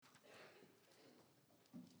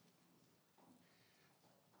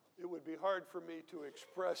would be hard for me to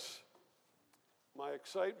express my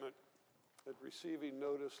excitement at receiving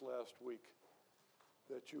notice last week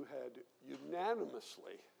that you had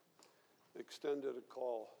unanimously extended a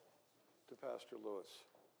call to Pastor Lewis.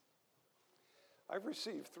 I've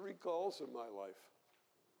received 3 calls in my life.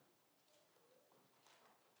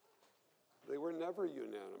 They were never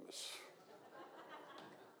unanimous.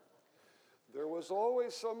 There was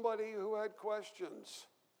always somebody who had questions.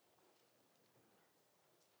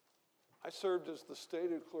 I served as the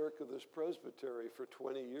stated clerk of this presbytery for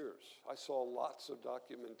 20 years. I saw lots of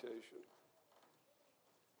documentation.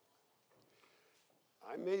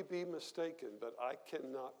 I may be mistaken, but I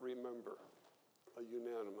cannot remember a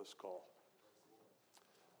unanimous call.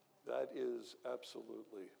 That is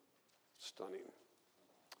absolutely stunning.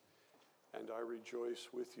 And I rejoice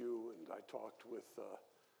with you, and I talked with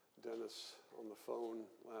Dennis on the phone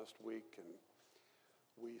last week, and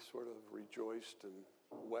we sort of rejoiced and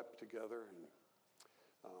wept together, and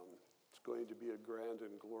it's going to be a grand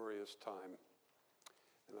and glorious time.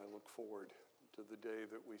 And I look forward to the day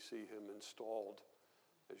that we see him installed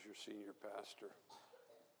as your senior pastor.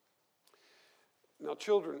 Now,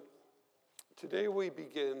 children, today we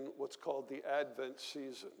begin what's called the Advent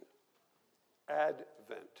season.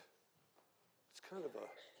 Advent. It's kind of a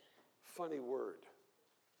funny word.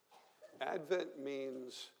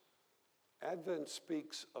 Advent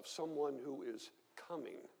speaks of someone who is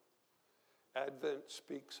coming. Advent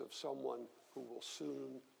speaks of someone who will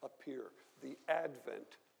soon appear. The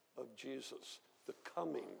advent of Jesus, the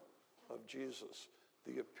coming of Jesus,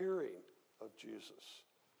 the appearing of Jesus.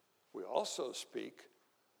 We also speak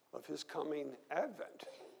of his coming advent,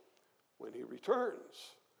 when he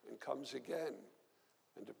returns and comes again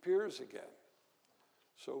and appears again.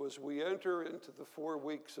 So as we enter into the 4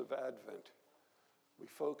 weeks of Advent, we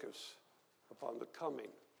focus upon the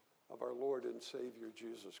coming of our Lord and Savior,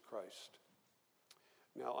 Jesus Christ.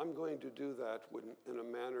 Now, I'm going to do that in a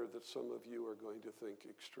manner that some of you are going to think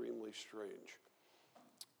extremely strange.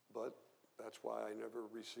 But that's why I never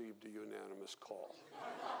received a unanimous call.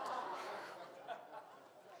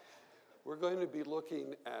 We're going to be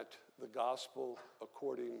looking at the gospel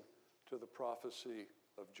according to the prophecy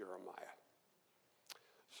of Jeremiah.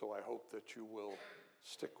 So I hope that you will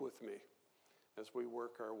stick with me as we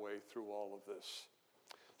work our way through all of this.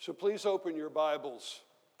 So please open your Bibles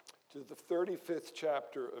to the 35th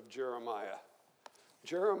chapter of Jeremiah.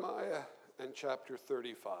 Jeremiah and chapter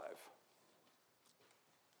 35.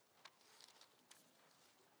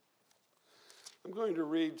 I'm going to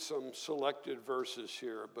read some selected verses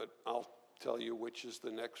here, but I'll tell you which is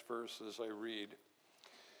the next verse as I read.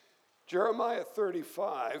 Jeremiah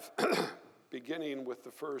 35, beginning with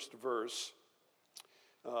the first verse.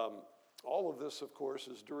 All of this, of course,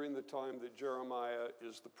 is during the time that Jeremiah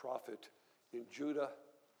is the prophet in Judah,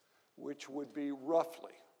 which would be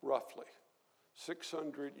roughly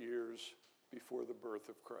 600 years before the birth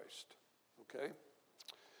of Christ. Okay?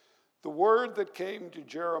 The word that came to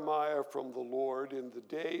Jeremiah from the Lord in the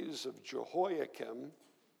days of Jehoiakim,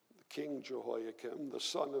 King Jehoiakim, the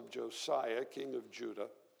son of Josiah, king of Judah,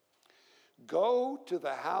 go to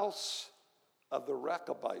the house of the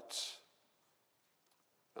Rechabites.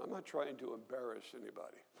 Now, I'm not trying to embarrass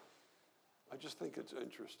anybody. I just think it's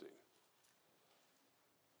interesting.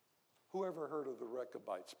 Who ever heard of the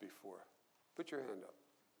Rechabites before? Put your hand up.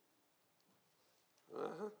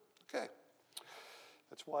 Okay.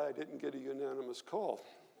 That's why I didn't get a unanimous call.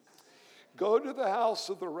 Go to the house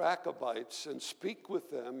of the Rechabites and speak with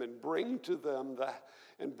them and bring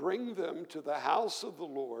them to the house of the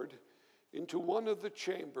Lord into one of the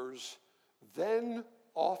chambers. Then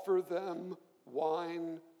offer them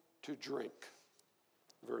wine to drink.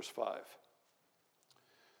 Verse 5.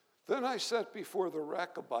 Then I set before the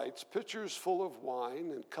Rechabites pitchers full of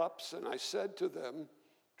wine and cups, and I said to them,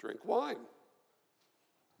 drink wine.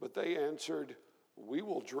 But they answered, we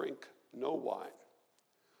will drink no wine.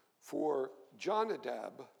 For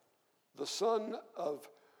Jonadab, the son of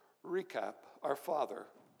Rechab, our father,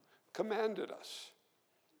 commanded us,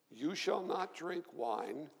 you shall not drink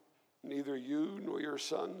wine, neither you nor your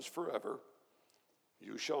sons forever.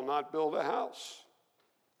 You shall not build a house.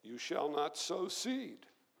 You shall not sow seed.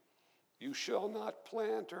 You shall not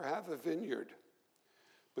plant or have a vineyard.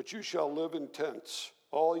 But you shall live in tents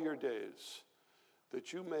all your days,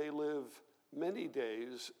 that you may live many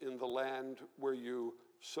days in the land where you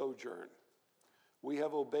sojourn. We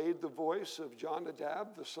have obeyed the voice of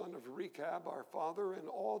Jonadab, the son of Rechab, our father, in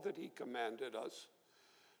all that he commanded us,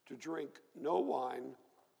 to drink no wine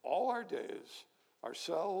all our days,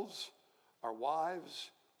 ourselves, our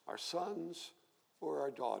wives, our sons, or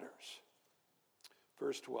our daughters.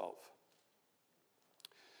 Verse 12.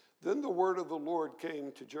 Then the word of the Lord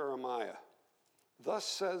came to Jeremiah. Thus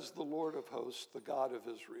says the Lord of hosts, the God of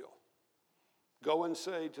Israel. Go and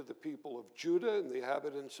say to the people of Judah and the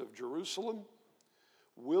inhabitants of Jerusalem,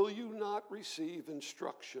 will you not receive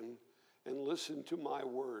instruction and listen to my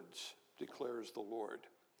words, declares the Lord.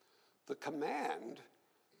 The command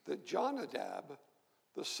that Jonadab,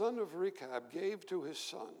 the son of Rechab, gave to his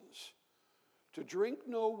sons to drink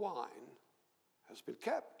no wine has been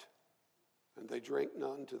kept, and they drink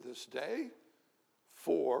none to this day,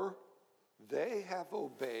 for they have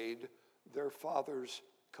obeyed their father's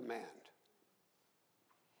command.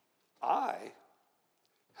 I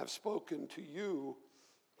have spoken to you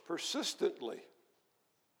persistently,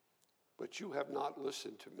 but you have not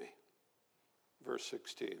listened to me. Verse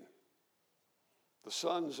 16. The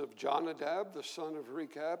sons of Jonadab, the son of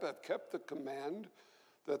Rechab, have kept the command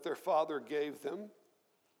that their father gave them,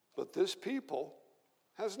 but this people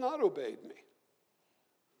has not obeyed me.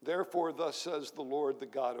 Therefore, thus says the Lord, the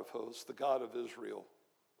God of hosts, the God of Israel.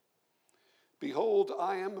 Behold,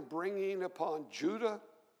 I am bringing upon Judah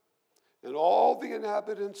and all the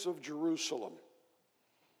inhabitants of Jerusalem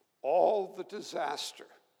all the disaster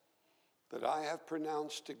that I have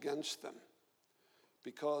pronounced against them,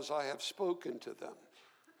 because I have spoken to them,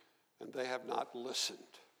 and they have not listened.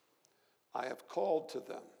 I have called to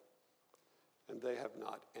them, and they have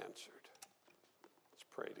not answered. Let's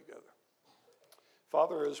pray together.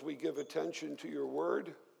 Father, as we give attention to your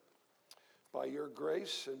word, by your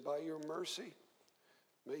grace and by your mercy,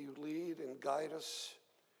 may you lead and guide us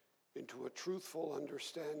into a truthful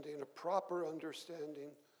understanding, a proper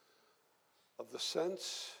understanding of the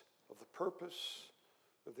sense, of the purpose,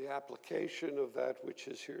 of the application of that which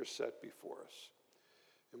is here set before us.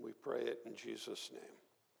 And we pray it in Jesus' name.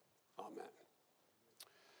 Amen.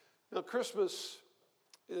 Now, Christmas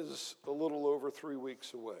is a little over 3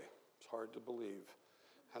 weeks away. It's hard to believe.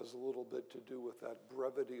 It has a little bit to do with that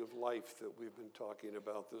brevity of life that we've been talking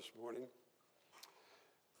about this morning.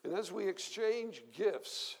 And as we exchange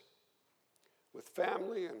gifts with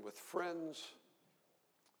family and with friends,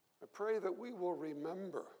 I pray that we will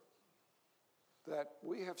remember that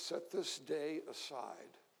we have set this day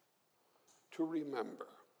aside to remember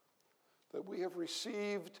that we have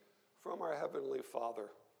received from our Heavenly Father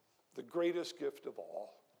the greatest gift of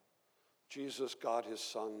all, Jesus, God, his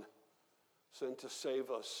Son, sent to save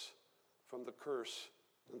us from the curse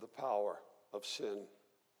and the power of sin.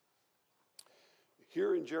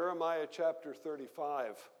 Here in Jeremiah chapter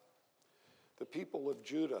 35, the people of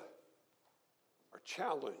Judah are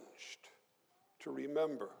challenged to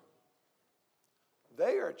remember.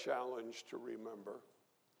 They are challenged to remember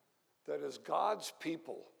that as God's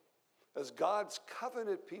people, as God's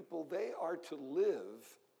covenant people, they are to live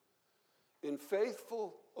in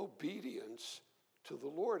faithful obedience to the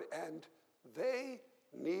Lord, and they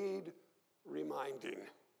need reminding.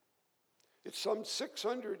 It's some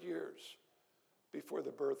 600 years before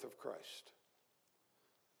the birth of Christ.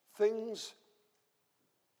 Things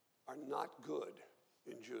are not good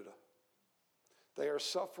in Judah. They are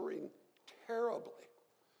suffering terribly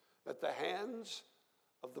at the hands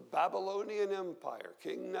of the Babylonian Empire,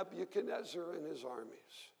 King Nebuchadnezzar and his armies.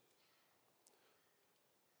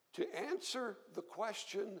 To answer the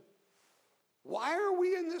question, why are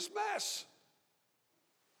we in this mess?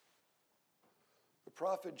 The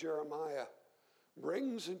prophet Jeremiah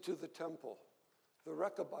brings into the temple the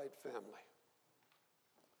Rechabite family.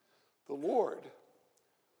 The Lord,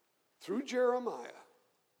 through Jeremiah,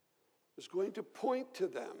 is going to point to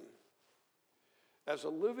them as a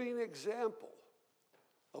living example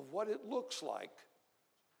of what it looks like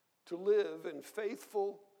to live in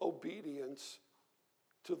faithful obedience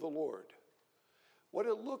to the Lord. What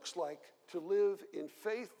it looks like to live in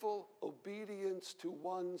faithful obedience to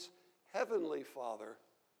one's heavenly Father,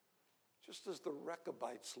 just as the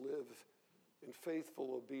Rechabites live in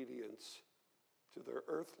faithful obedience to their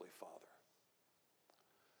earthly father.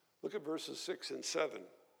 Look at verses 6 and 7.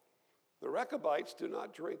 The Rechabites do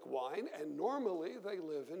not drink wine, and normally they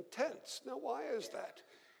live in tents. Now, why is that?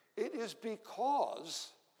 It's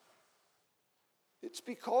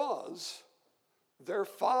because their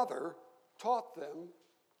father taught them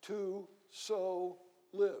to so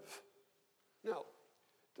live. Now,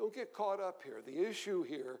 don't get caught up here. The issue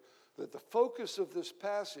here, that the focus of this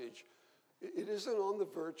passage, it isn't on the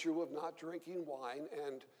virtue of not drinking wine,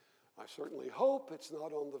 and I certainly hope it's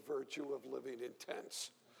not on the virtue of living in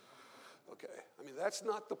tents. Okay, I mean, that's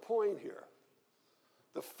not the point here.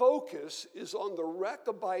 The focus is on the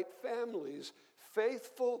Rechabite family's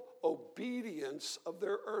faithful obedience of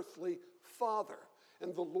their earthly father.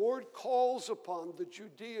 And the Lord calls upon the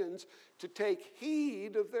Judeans to take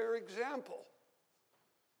heed of their example.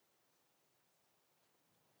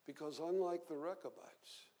 Because unlike the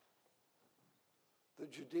Rechabites, the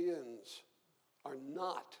Judeans are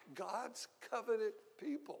not God's covenant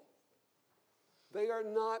people. They are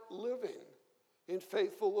not living in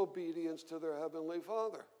faithful obedience to their heavenly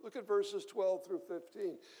Father. Look at verses 12 through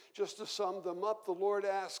 15. Just to sum them up, the Lord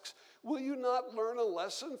asks, will you not learn a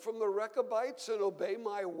lesson from the Rechabites and obey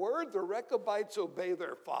my word? The Rechabites obey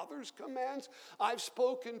their father's commands. I've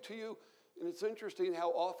spoken to you. And it's interesting how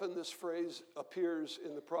often this phrase appears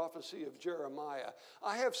in the prophecy of Jeremiah.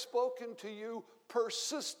 I have spoken to you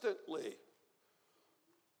persistently.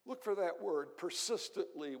 Look for that word,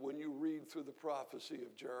 persistently, when you read through the prophecy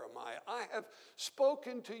of Jeremiah. I have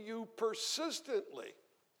spoken to you persistently,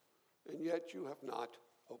 and yet you have not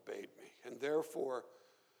obeyed me. And therefore,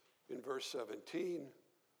 in verse 17,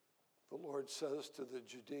 the Lord says to the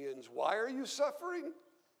Judeans, why are you suffering?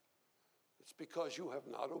 It's because you have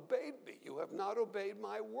not obeyed me. You have not obeyed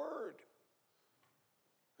my word.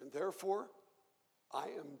 And therefore, I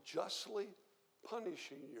am justly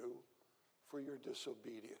punishing you for your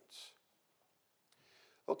disobedience.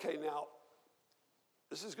 Okay, now,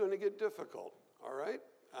 this is going to get difficult, all right?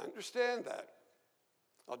 I understand that.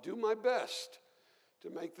 I'll do my best to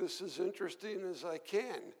make this as interesting as I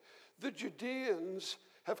can. The Judeans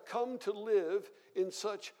have come to live in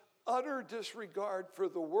such utter disregard for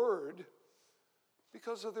the word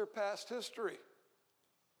because of their past history.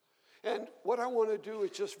 And what I want to do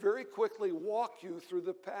is just very quickly walk you through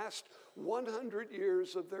the past 100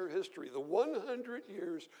 years of their history, the 100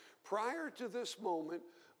 years prior to this moment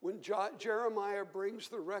when Jeremiah brings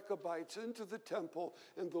the Rechabites into the temple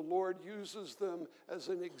and the Lord uses them as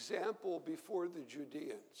an example before the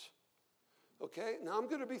Judeans. Okay, now I'm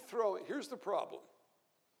going to be here's the problem.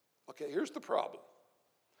 Okay, here's the problem.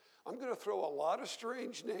 I'm going to throw a lot of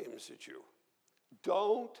strange names at you.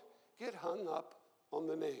 Don't get hung up on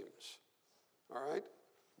the names, all right?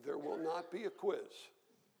 There will not be a quiz,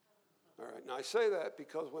 all right? Now, I say that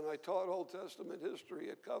because when I taught Old Testament history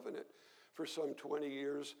at Covenant for some 20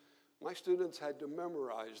 years, my students had to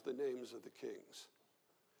memorize the names of the kings.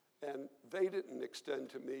 And they didn't extend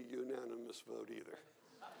to me unanimous vote either.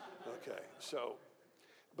 Okay, so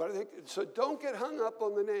don't get hung up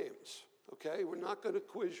on the names, okay? We're not going to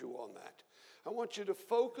quiz you on that. I want you to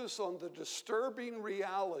focus on the disturbing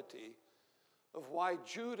reality of why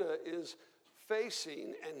Judah is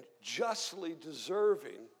facing and justly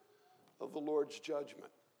deserving of the Lord's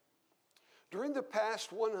judgment. During the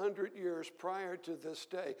past 100 years prior to this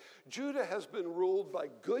day, Judah has been ruled by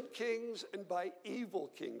good kings and by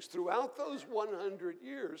evil kings. Throughout those 100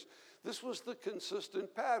 years, this was the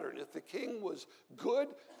consistent pattern. If the king was good,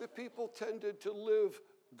 the people tended to live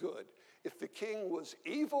good. If the king was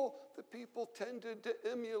evil, the people tended to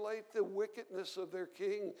emulate the wickedness of their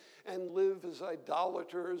king and live as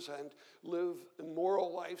idolaters and live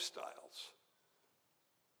immoral lifestyles.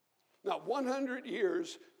 Now, 100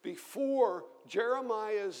 years before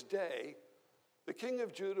Jeremiah's day, the king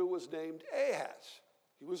of Judah was named Ahaz.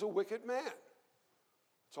 He was a wicked man.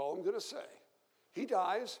 That's all I'm going to say. He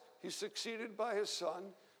dies. He's succeeded by his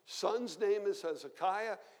son. Son's name is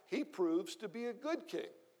Hezekiah. He proves to be a good king.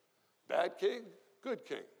 Bad king, good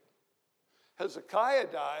king. Hezekiah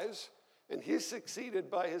dies, and he's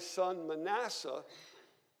succeeded by his son Manasseh,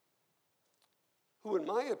 who, in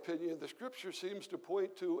my opinion, the scripture seems to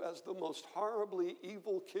point to as the most horribly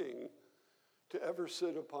evil king to ever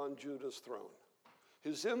sit upon Judah's throne.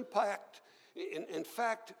 His impact, in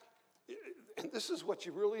fact, and this is what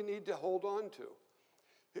you really need to hold on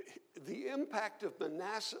to, the impact of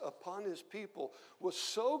Manasseh upon his people was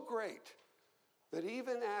so great that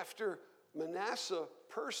even after Manasseh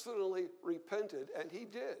personally repented, and he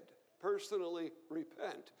did personally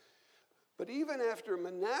repent, but even after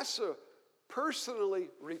Manasseh personally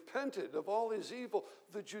repented of all his evil,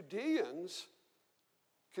 the Judeans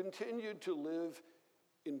continued to live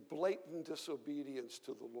in blatant disobedience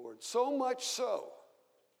to the Lord. So much so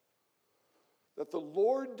that the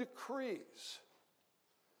Lord decrees,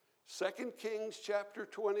 2 Kings chapter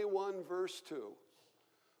 21, verse 2,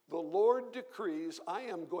 the Lord decrees, I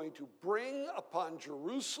am going to bring upon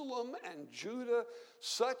Jerusalem and Judah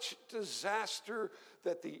such disaster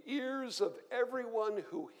that the ears of everyone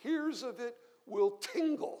who hears of it will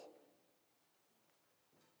tingle.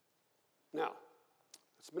 Now,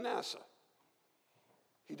 it's Manasseh.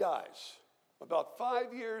 He dies. About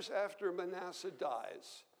 5 years after Manasseh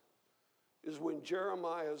dies is when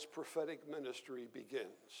Jeremiah's prophetic ministry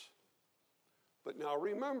begins. But now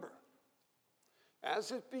remember,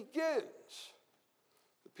 as it begins,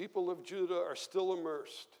 the people of Judah are still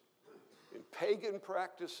immersed in pagan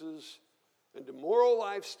practices and immoral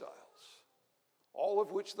lifestyles, all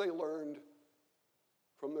of which they learned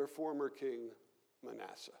from their former king,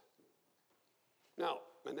 Manasseh. Now,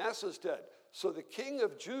 Manasseh's dead. So the king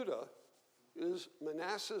of Judah is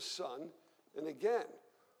Manasseh's son. And again,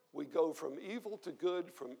 we go from evil to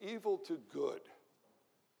good, from evil to good.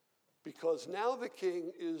 Because now the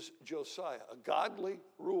king is Josiah, a godly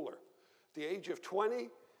ruler. At the age of 20,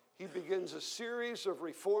 he begins a series of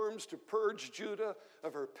reforms to purge Judah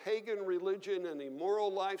of her pagan religion and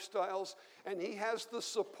immoral lifestyles, and he has the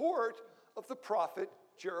support of the prophet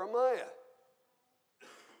Jeremiah.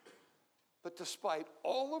 But despite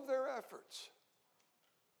all of their efforts,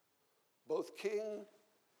 both king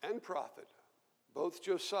and prophet, both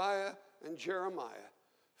Josiah and Jeremiah,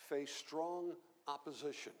 face strong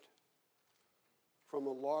opposition from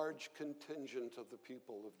a large contingent of the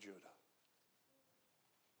people of Judah.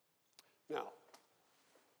 Now,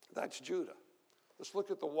 that's Judah. Let's look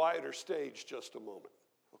at the wider stage just a moment,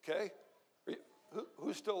 okay?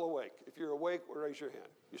 Who's still awake? If you're awake, raise your hand.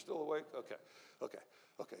 You still awake? Okay,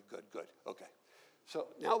 good, okay. So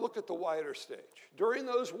now look at the wider stage. During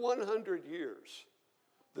those 100 years,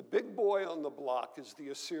 the big boy on the block is the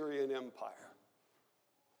Assyrian Empire,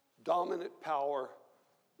 dominant power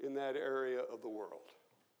in that area of the world.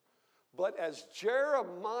 But as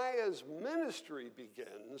Jeremiah's ministry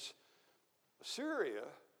begins, Assyria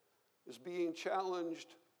is being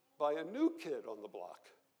challenged by a new kid on the block,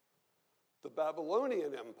 the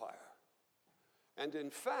Babylonian Empire. And in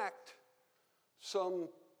fact, some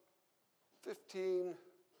 15,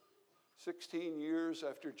 16 years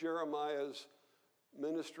after Jeremiah's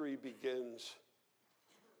ministry begins,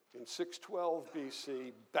 in 612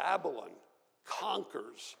 BC, Babylon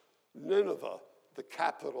conquers Nineveh, the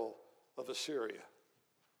capital of Assyria.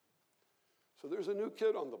 So there's a new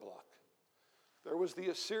kid on the block. There was the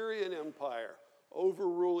Assyrian Empire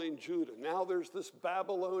overruling Judah. Now there's this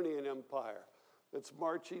Babylonian Empire that's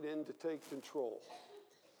marching in to take control.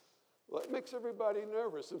 Well, it makes everybody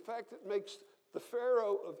nervous. In fact, it makes the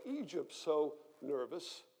Pharaoh of Egypt so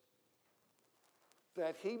nervous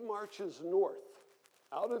that he marches north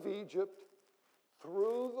out of Egypt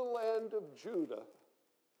through the land of Judah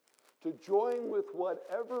to join with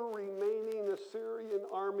whatever remaining Assyrian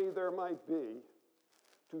army there might be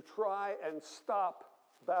to try and stop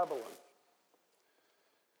Babylon.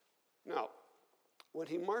 Now, when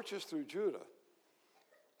he marches through Judah,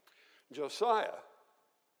 Josiah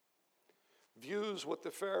views what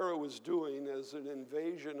the Pharaoh is doing as an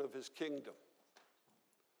invasion of his kingdom.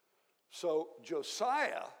 So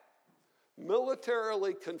Josiah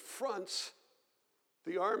militarily confronts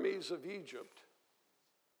the armies of Egypt,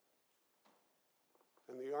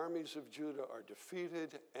 and the armies of Judah are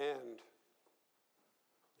defeated, and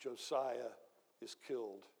Josiah is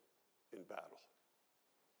killed in battle.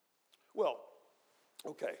 Well,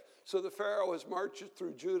 okay, so the Pharaoh has marched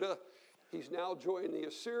through Judah. He's now joined the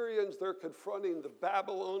Assyrians. They're confronting the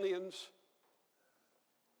Babylonians.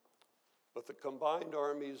 But the combined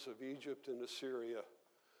armies of Egypt and Assyria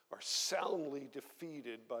are soundly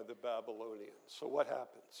defeated by the Babylonians. So what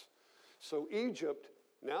happens? So Egypt,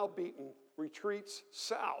 now beaten, retreats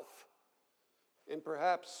south, and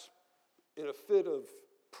perhaps in a fit of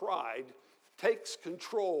pride, takes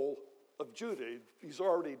control of Judah. He's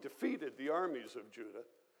already defeated the armies of Judah.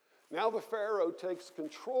 Now the Pharaoh takes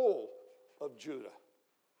control of Judah.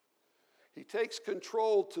 He takes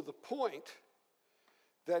control to the point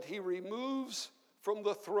that he removes from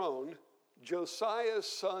the throne Josiah's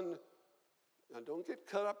son. Now don't get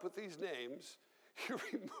cut up with these names. He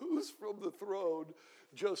removes from the throne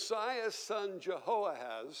Josiah's son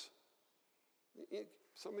Jehoahaz.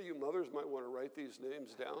 Some of you mothers might want to write these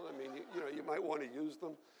names down. I mean, you might want to use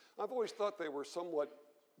them. I've always thought they were somewhat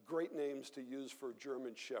great names to use for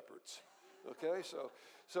German shepherds. Okay,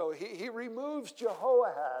 so he removes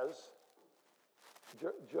Jehoahaz,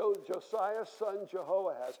 Josiah's son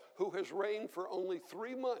Jehoahaz, who has reigned for only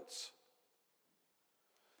 3 months.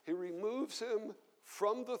 He removes him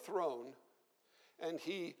from the throne, and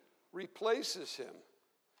he replaces him.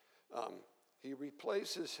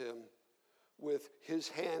 With his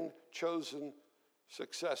hand-chosen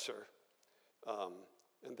successor,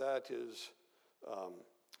 and that is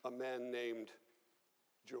a man named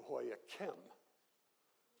Jehoiakim.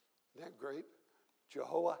 Isn't that great?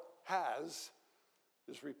 Jehoahaz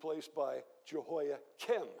is replaced by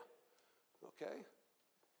Jehoiakim. Okay?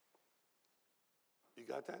 You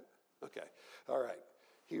got that? Okay. All right.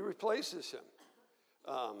 He replaces him.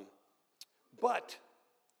 But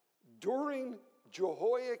during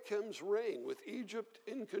Jehoiakim's reign, with Egypt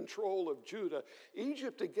in control of Judah,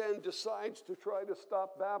 Egypt again decides to try to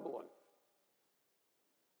stop Babylon.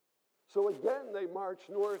 So again, they march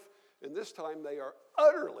north, and this time they are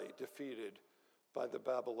utterly defeated by the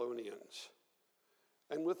Babylonians.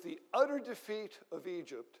 And with the utter defeat of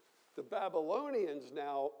Egypt, the Babylonians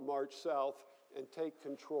now march south and take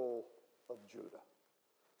control of Judah.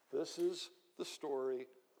 This is the story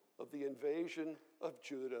of the invasion of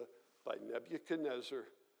Judah by Nebuchadnezzar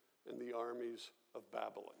and the armies of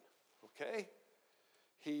Babylon. Okay?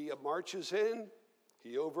 He marches in,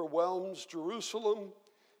 he overwhelms Jerusalem,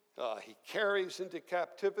 he carries into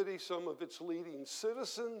captivity some of its leading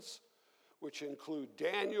citizens, which include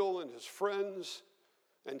Daniel and his friends,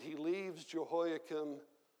 and he leaves Jehoiakim.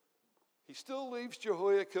 He still leaves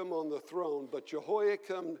Jehoiakim on the throne, but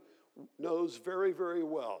Jehoiakim knows very, very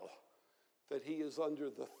well that he is under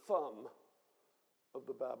the thumb of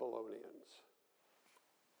the Babylonians.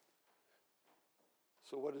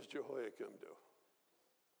 So what does Jehoiakim do?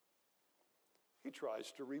 He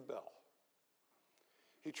tries to rebel.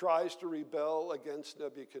 He tries to rebel against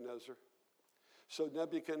Nebuchadnezzar. So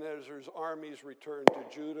Nebuchadnezzar's armies return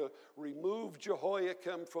to Judah, remove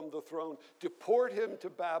Jehoiakim from the throne, deport him to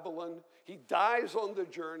Babylon. He dies on the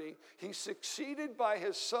journey. He's succeeded by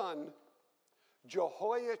his son,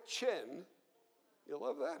 Jehoiachin. You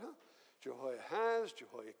love that, huh? Jehoiahaz,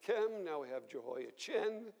 Jehoiakim, now we have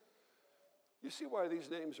Jehoiachin. You see why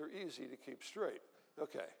these names are easy to keep straight.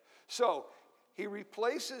 Okay, so he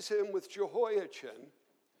replaces him with Jehoiachin,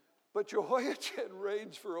 but Jehoiachin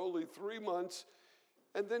reigns for only 3 months,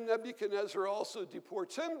 and then Nebuchadnezzar also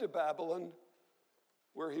deports him to Babylon,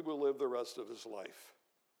 where he will live the rest of his life.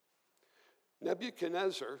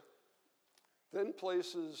 Nebuchadnezzar then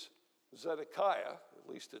places Zedekiah, at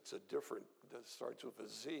least it's a different, that starts with a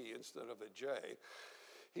Z instead of a J.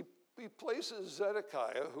 He places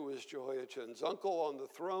Zedekiah, who is Jehoiachin's uncle, on the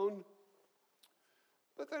throne.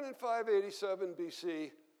 But then in 587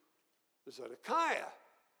 BC, Zedekiah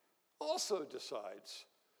also decides,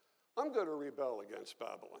 I'm going to rebel against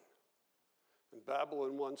Babylon. And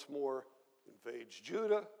Babylon once more invades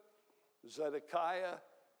Judah. Zedekiah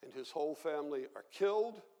and his whole family are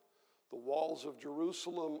killed. The walls of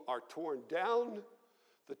Jerusalem are torn down.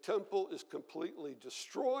 The temple is completely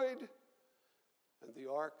destroyed. And the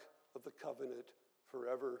Ark of the Covenant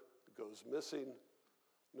forever goes missing,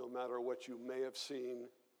 no matter what you may have seen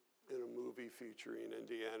in a movie featuring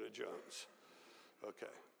Indiana Jones. Okay.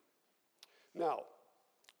 Now,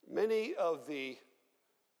 many of the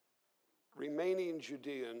remaining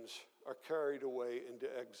Judeans are carried away into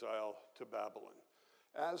exile to Babylon,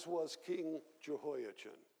 as was King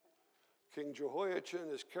Jehoiachin. King Jehoiachin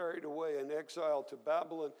is carried away in exile to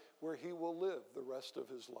Babylon, where he will live the rest of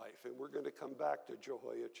his life. And we're going to come back to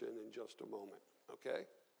Jehoiachin in just a moment, okay?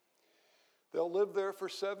 They'll live there for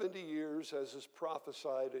 70 years, as is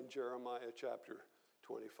prophesied in Jeremiah chapter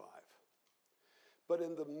 25. But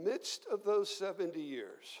in the midst of those 70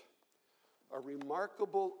 years, a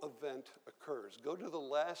remarkable event occurs. Go to the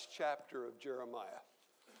last chapter of Jeremiah.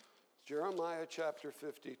 Jeremiah chapter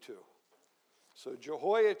 52. So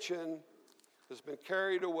Jehoiachin has been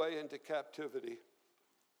carried away into captivity.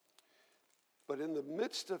 But in the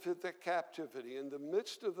midst of the captivity, in the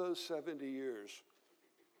midst of those 70 years,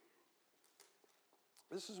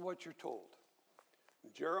 this is what you're told.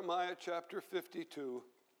 In Jeremiah chapter 52,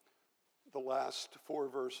 the last 4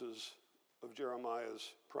 verses of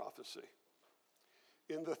Jeremiah's prophecy.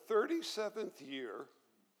 In the 37th year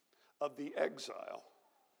of the exile,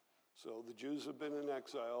 so the Jews have been in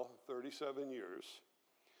exile 37 years,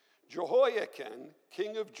 Jehoiachin,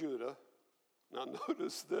 king of Judah, now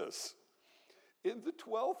notice this, in the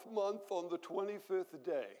 12th month on the 25th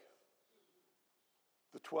day,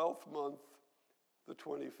 the 12th month, the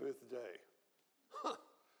 25th day.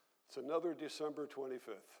 It's another December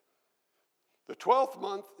 25th. The 12th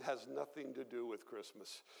month has nothing to do with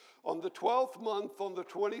Christmas. On the 12th month, on the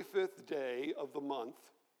 25th day of the month,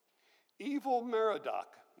 Evil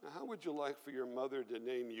Merodach. Now, how would you like for your mother to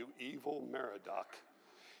name you Evil Merodach?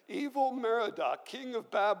 Evil Merodach, king of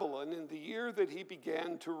Babylon, in the year that he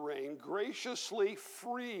began to reign, graciously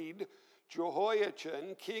freed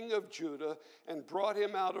Jehoiachin, king of Judah, and brought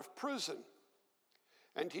him out of prison.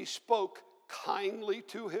 And he spoke kindly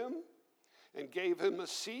to him and gave him a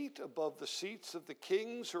seat above the seats of the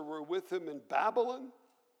kings who were with him in Babylon.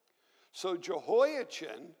 So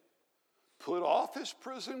Jehoiachin put off his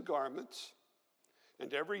prison garments,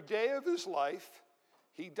 and every day of his life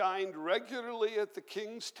he dined regularly at the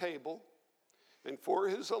king's table, and for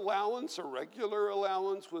his allowance, a regular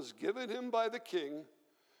allowance was given him by the king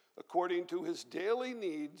according to his daily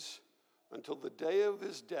needs until the day of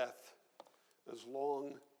his death, as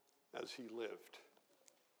long as he lived.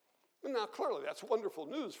 Now, clearly, that's wonderful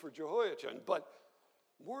news for Jehoiachin, but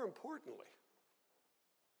more importantly,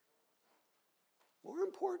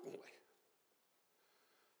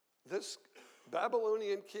 This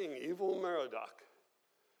Babylonian king, Evil-Merodach,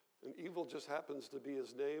 and evil just happens to be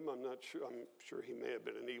his name. I'm sure he may have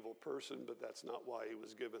been an evil person, but that's not why he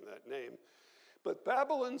was given that name. But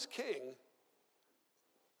Babylon's king,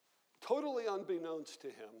 totally unbeknownst to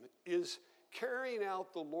him, is carrying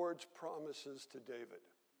out the Lord's promises to David.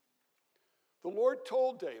 The Lord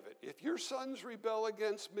told David, if your sons rebel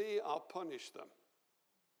against me, I'll punish them.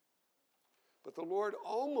 But the Lord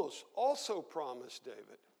also promised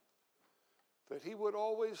David that he would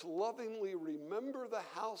always lovingly remember the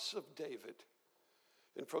house of David.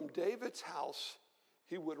 And from David's house,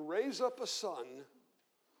 he would raise up a son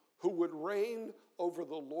who would reign over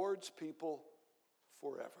the Lord's people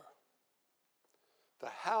forever. The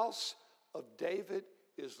house of David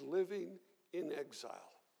is living in exile.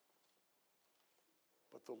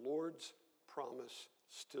 But the Lord's promise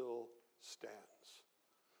still stands.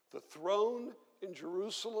 The throne in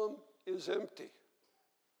Jerusalem is empty.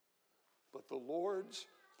 But the Lord's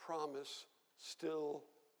promise still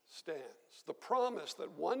stands. The promise that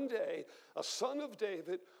one day a son of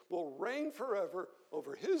David will reign forever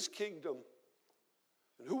over his kingdom.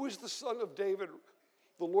 And who is the son of David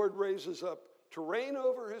the Lord raises up to reign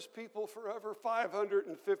over his people forever?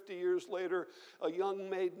 550 years later, a young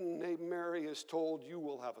maiden named Mary is told, you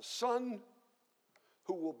will have a son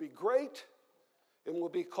who will be great and will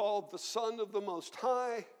be called the Son of the Most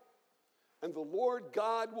High. And the Lord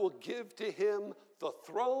God will give to him the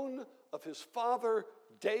throne of his father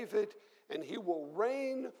David, and he will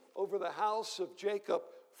reign over the house of Jacob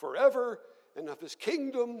forever, and of his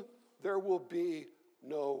kingdom there will be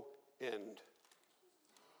no end.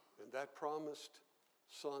 And that promised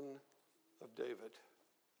son of David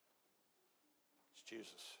is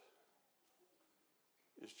Jesus.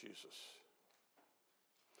 Is Jesus.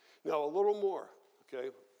 Now a little more, okay?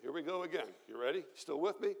 Here we go again. You ready? Still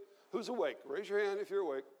with me? Who's awake? Raise your hand if you're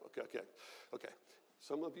awake. Okay.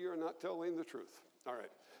 Some of you are not telling the truth. All right,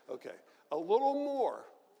 okay. A little more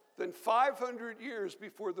than 500 years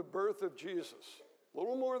before the birth of Jesus. A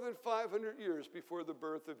little more than 500 years before the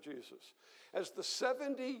birth of Jesus. As the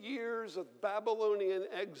 70 years of Babylonian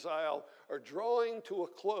exile are drawing to a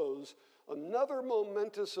close, another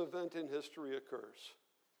momentous event in history occurs.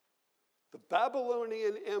 The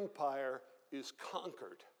Babylonian Empire is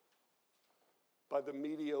conquered by the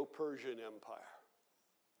Medo-Persian Empire.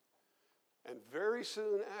 And very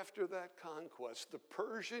soon after that conquest, the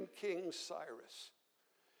Persian king Cyrus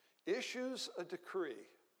issues a decree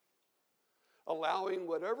allowing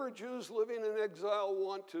whatever Jews living in exile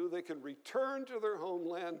want to, they can return to their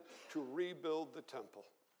homeland to rebuild the temple.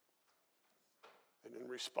 And in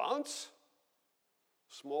response,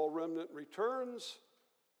 a small remnant returns,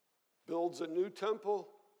 builds a new temple,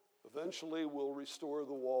 eventually will restore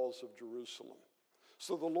the walls of Jerusalem.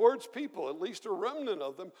 So the Lord's people, at least a remnant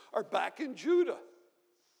of them, are back in Judah.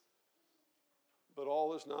 But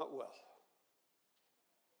all is not well.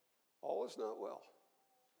 All is not well.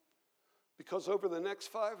 Because over the next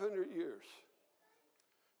 500 years,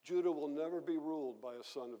 Judah will never be ruled by a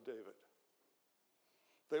son of David.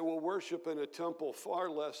 They will worship in a temple far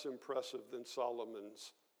less impressive than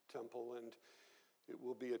Solomon's temple, and it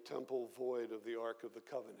will be a temple void of the Ark of the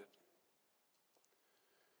Covenant.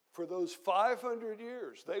 For those 500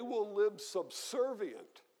 years, they will live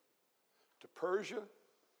subservient to Persia,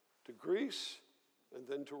 to Greece, and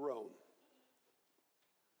then to Rome.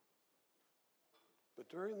 But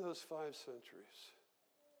during those 5 centuries,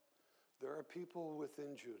 there are people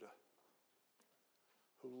within Judah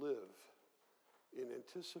who live in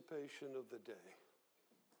anticipation of the day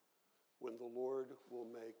when the Lord will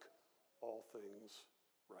make all things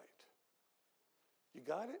right. You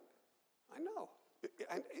got it? I know.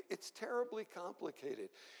 And it's terribly complicated.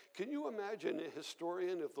 Can you imagine a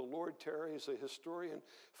historian, if the Lord tarries, a historian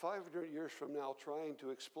 500 years from now trying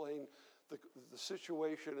to explain the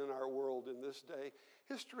situation in our world in this day?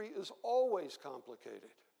 History is always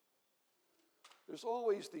complicated. There's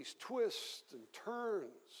always these twists and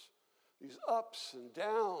turns, these ups and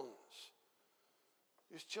downs.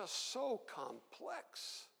 It's just so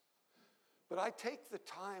complex. But I take the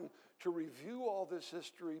time to review all this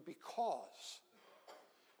history because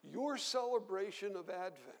your celebration of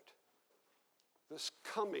Advent, this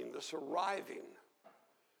coming, this arriving,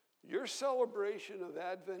 your celebration of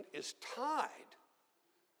Advent is tied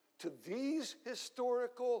to these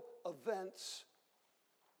historical events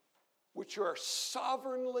which are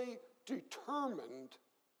sovereignly determined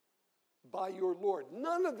by your Lord.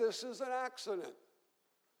 None of this is an accident.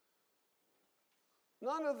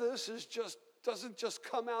 None of this doesn't just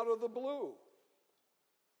come out of the blue.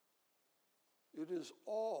 It is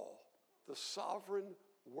all the sovereign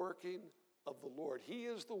working of the Lord. He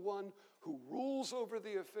is the one who rules over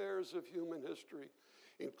the affairs of human history,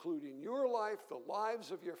 including your life, the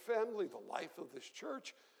lives of your family, the life of this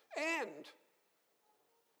church, and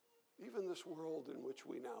even this world in which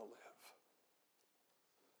we now live.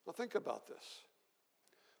 Now think about this.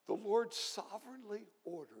 The Lord sovereignly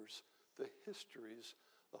orders the histories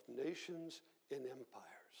of nations and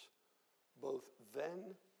empires, both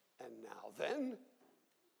then and now. Then,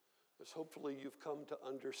 as hopefully you've come to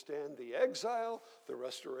understand the exile, the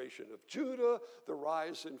restoration of Judah, the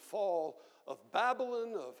rise and fall of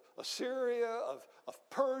Babylon, of Assyria, of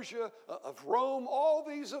Persia, of Rome, all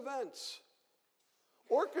these events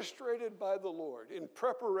orchestrated by the Lord in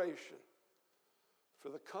preparation for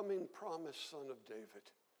the coming promised Son of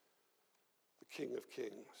David, the King of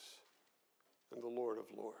Kings and the Lord of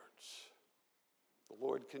Lords. The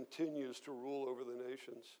Lord continues to rule over the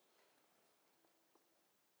nations.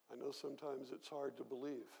 I know sometimes it's hard to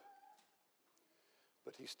believe,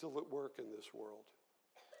 but he's still at work in this world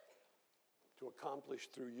to accomplish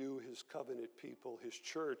through you, his covenant people, his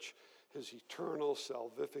church, his eternal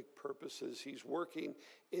salvific purposes. He's working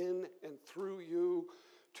in and through you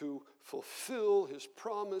to fulfill his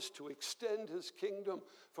promise to extend his kingdom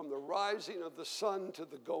from the rising of the sun to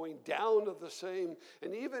the going down of the same.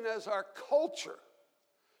 And even as our culture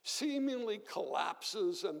seemingly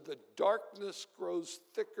collapses and the darkness grows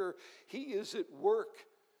thicker, he is at work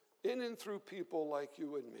in and through people like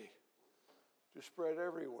you and me to spread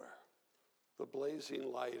everywhere the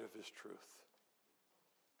blazing light of his truth.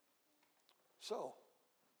 So,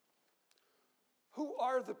 who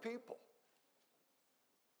are the people?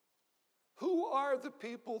 Who are the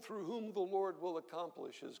people through whom the Lord will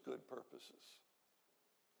accomplish his good purposes?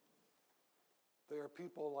 They are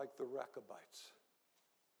people like the Rechabites.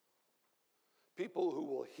 People who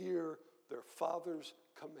will hear their Father's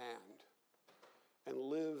command and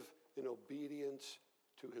live in obedience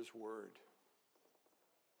to his word.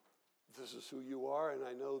 This is who you are, and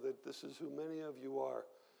I know that this is who many of you are.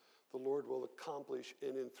 The Lord will accomplish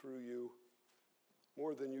in and through you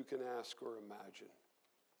more than you can ask or imagine.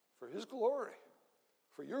 For his glory,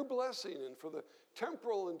 for your blessing, and for the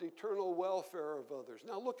temporal and eternal welfare of others.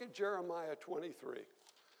 Now look at Jeremiah 23.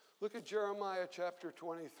 Look at Jeremiah chapter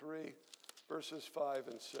 23, verses 5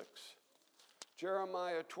 and 6.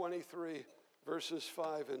 Jeremiah 23, verses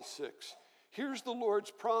 5 and 6. Here's the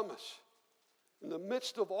Lord's promise. In the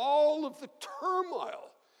midst of all of the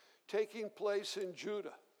turmoil taking place in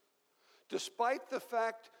Judah, despite the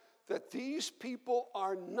fact that these people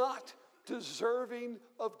are not deserving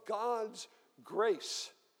of God's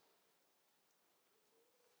grace,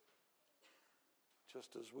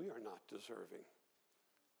 just as we are not deserving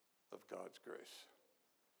of God's grace,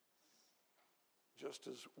 just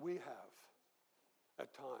as we have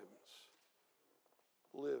at times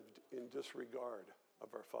lived in disregard of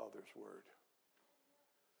our Father's word.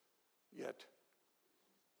 Yet,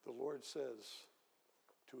 the Lord says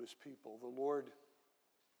to his people, the Lord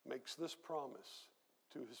makes this promise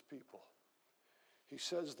to his people. He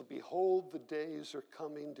says, behold, the days are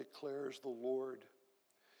coming, declares the Lord,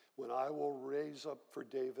 when I will raise up for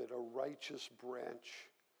David a righteous branch,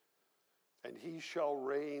 and he shall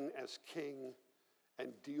reign as king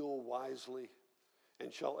and deal wisely,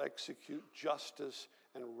 and shall execute justice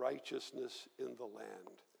and righteousness in the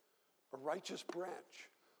land. A righteous branch.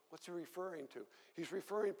 What's he referring to? He's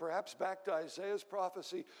referring perhaps back to Isaiah's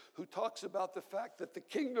prophecy, who talks about the fact that the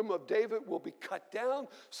kingdom of David will be cut down,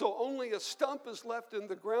 so only a stump is left in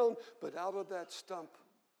the ground, but out of that stump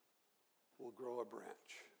will grow a branch.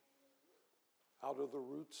 Out of the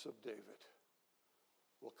roots of David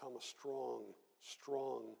will come a strong,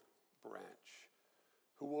 strong branch,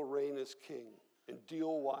 who will reign as king and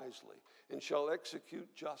deal wisely, and shall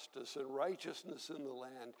execute justice and righteousness in the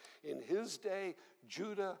land. In his day,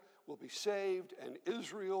 Judah will be saved, and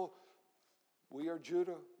Israel, we are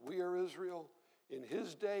Judah, we are Israel. In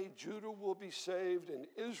his day, Judah will be saved, and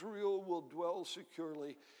Israel will dwell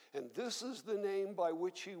securely. And this is the name by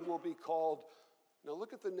which he will be called. Now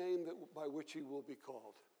look at the name by which he will be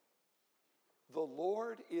called. The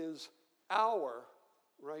Lord is our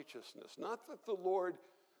righteousness. Not that the Lord,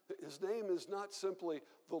 his name is not simply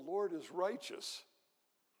the Lord is righteous,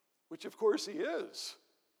 which of course he is.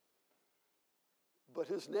 But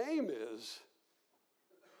his name is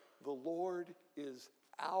the Lord is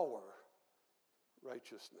our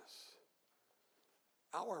righteousness.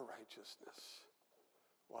 Our righteousness.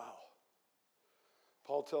 Wow.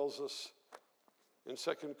 Paul tells us in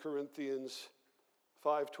 2 Corinthians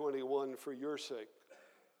 5:21, for your sake,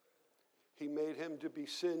 he made him to be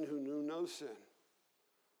sin who knew no sin,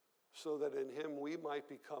 so that in him we might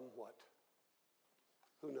become what?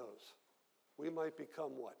 Who knows? we might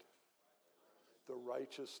become what? The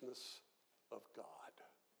righteousness of God.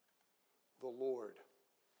 The Lord,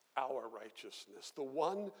 our righteousness. The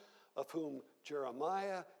one of whom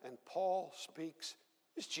Jeremiah and Paul speaks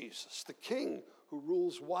is Jesus, the King who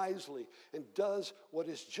rules wisely and does what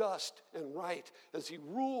is just and right as he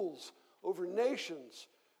rules over nations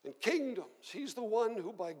and kingdoms. He's the one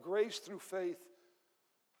who by grace through faith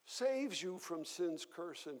saves you from sin's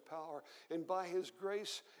curse and power. And by his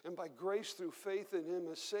grace and by grace through faith in him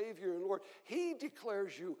as Savior and Lord, he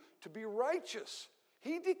declares you to be righteous.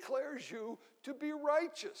 He declares you to be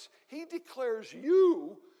righteous. He declares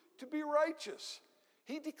you to be righteous.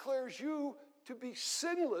 He declares you to be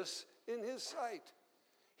sinless in his sight.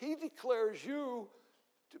 He declares you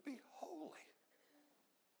to be holy.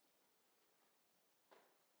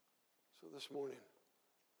 So this morning,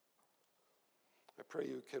 I pray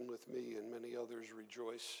you can with me and many others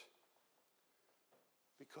rejoice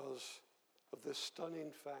because of this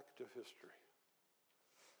stunning fact of history.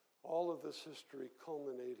 All of this history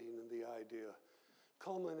culminating in the idea,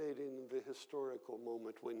 culminating in the historical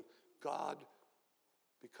moment when God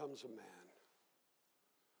becomes a man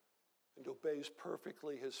and obeys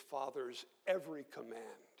perfectly his Father's every command.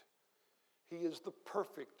 He is the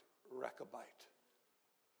perfect Rechabite.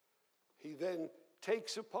 He then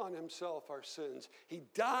takes upon himself our sins. He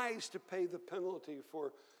dies to pay the penalty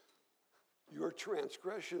for your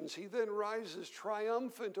transgressions. He then rises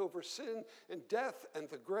triumphant over sin and death and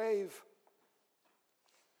the grave.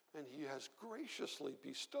 And he has graciously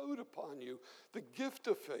bestowed upon you the gift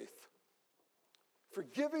of faith,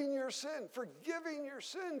 forgiving your sin, forgiving your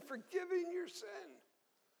sin, forgiving your sin,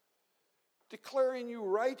 declaring you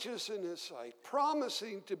righteous in his sight,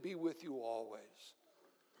 promising to be with you always,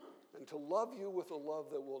 and to love you with a love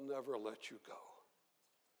that will never let you go.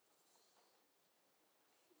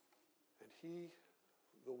 And he,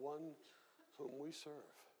 the one whom we serve,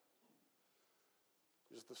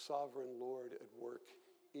 is the sovereign Lord at work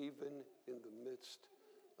even in the midst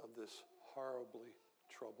of this horribly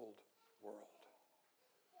troubled world.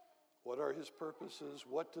 What are his purposes?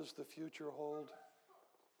 What does the future hold?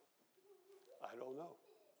 I don't know.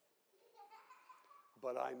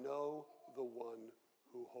 But I know the one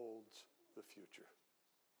who holds the future.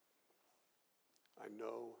 I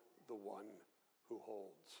know the one who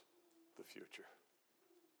holds the future.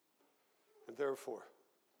 And therefore,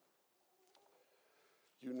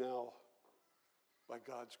 you now, by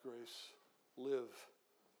God's grace, live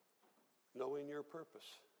knowing your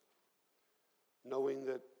purpose, knowing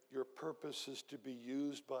that your purpose is to be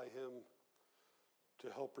used by him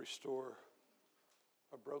to help restore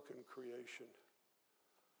a broken creation,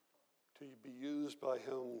 to be used by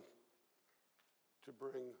him to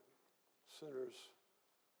bring sinners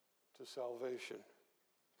to salvation.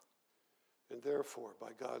 And therefore, by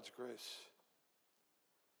God's grace,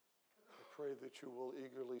 I pray that you will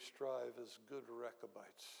eagerly strive as good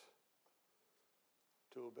Rechabites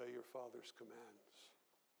to obey your Father's commands,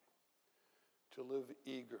 to live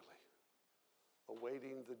eagerly,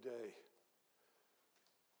 awaiting the day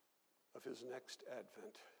of his next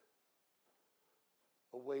advent,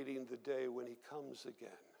 awaiting the day when he comes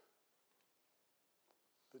again,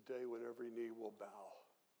 the day when every knee will bow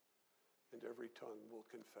and every tongue will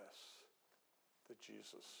confess that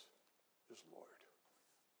Jesus is Lord.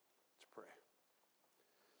 Let's pray.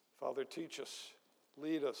 Father, teach us,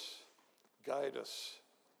 lead us, guide us,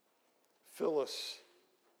 fill us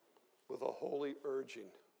with a holy urging.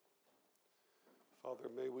 Father,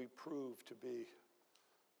 may we prove to be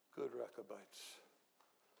good Rechabites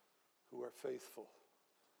who are faithful,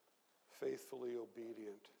 faithfully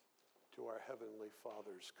obedient to our Heavenly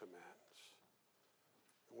Father's commands.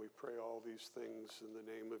 And we pray all these things in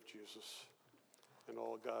the name of Jesus. And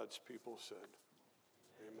all God's people said,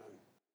 amen.